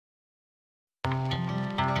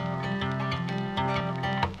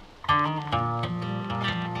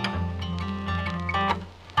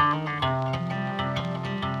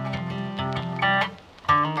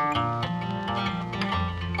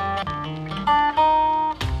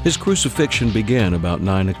His crucifixion began about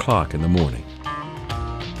 9 o'clock in the morning.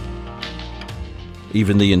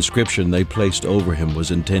 Even the inscription they placed over him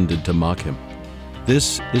was intended to mock him.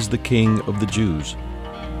 "This is the King of the Jews."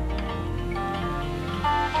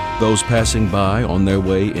 Those passing by on their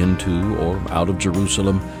way into or out of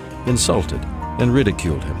Jerusalem insulted and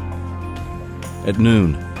ridiculed him. At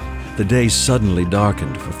noon, the day suddenly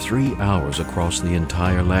darkened for 3 hours across the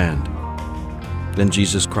entire land. Then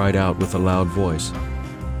Jesus cried out with a loud voice,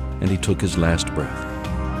 and he took his last breath.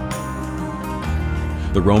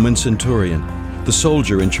 The Roman centurion, the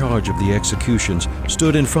soldier in charge of the executions,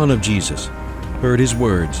 stood in front of Jesus, heard his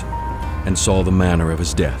words, and saw the manner of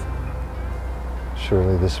his death.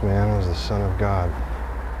 Surely this man was the Son of God.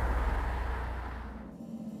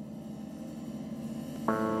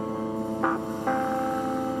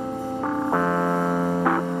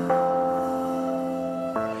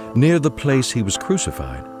 Near the place he was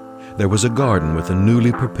crucified, there was a garden with a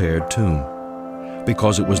newly prepared tomb.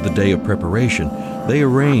 Because it was the day of preparation, they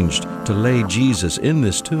arranged to lay Jesus in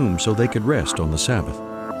this tomb so they could rest on the Sabbath.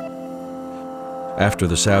 After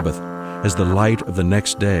the Sabbath, as the light of the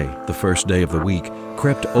next day, the first day of the week,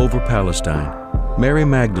 crept over Palestine, Mary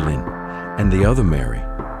Magdalene and the other Mary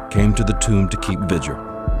came to the tomb to keep vigil.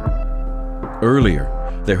 Earlier,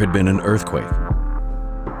 there had been an earthquake.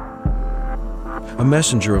 A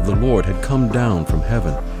messenger of the Lord had come down from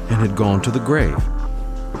heaven and had gone to the grave.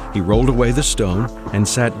 He rolled away the stone and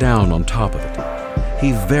sat down on top of it.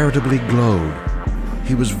 He veritably glowed.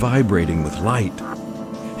 He was vibrating with light.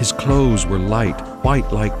 His clothes were light,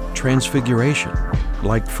 white like transfiguration,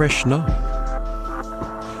 like fresh snow.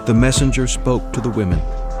 The messenger spoke to the women,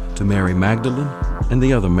 to Mary Magdalene and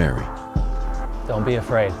the other Mary. Don't be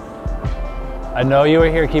afraid. I know you are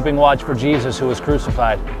here keeping watch for Jesus who was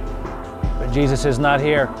crucified. But Jesus is not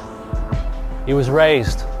here. He was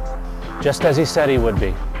raised, just as he said he would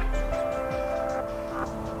be.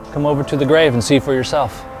 Come over to the grave and see for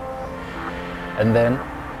yourself. And then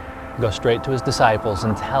go straight to his disciples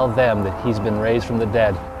and tell them that he's been raised from the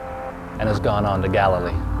dead and has gone on to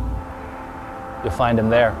Galilee. You'll find him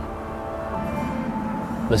there.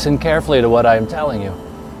 Listen carefully to what I am telling you.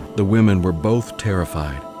 The women were both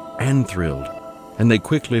terrified and thrilled, and they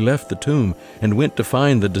quickly left the tomb and went to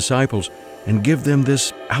find the disciples and give them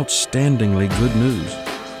this outstandingly good news.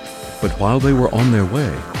 But while they were on their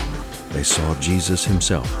way, they saw Jesus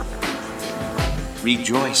himself.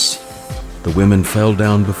 Rejoice. The women fell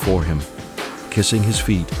down before him, kissing his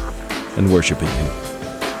feet and worshiping him.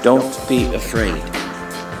 Don't be afraid.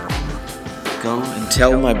 Go and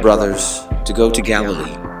tell my brothers to go to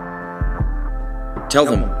Galilee. Tell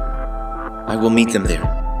them I will meet them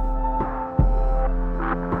there.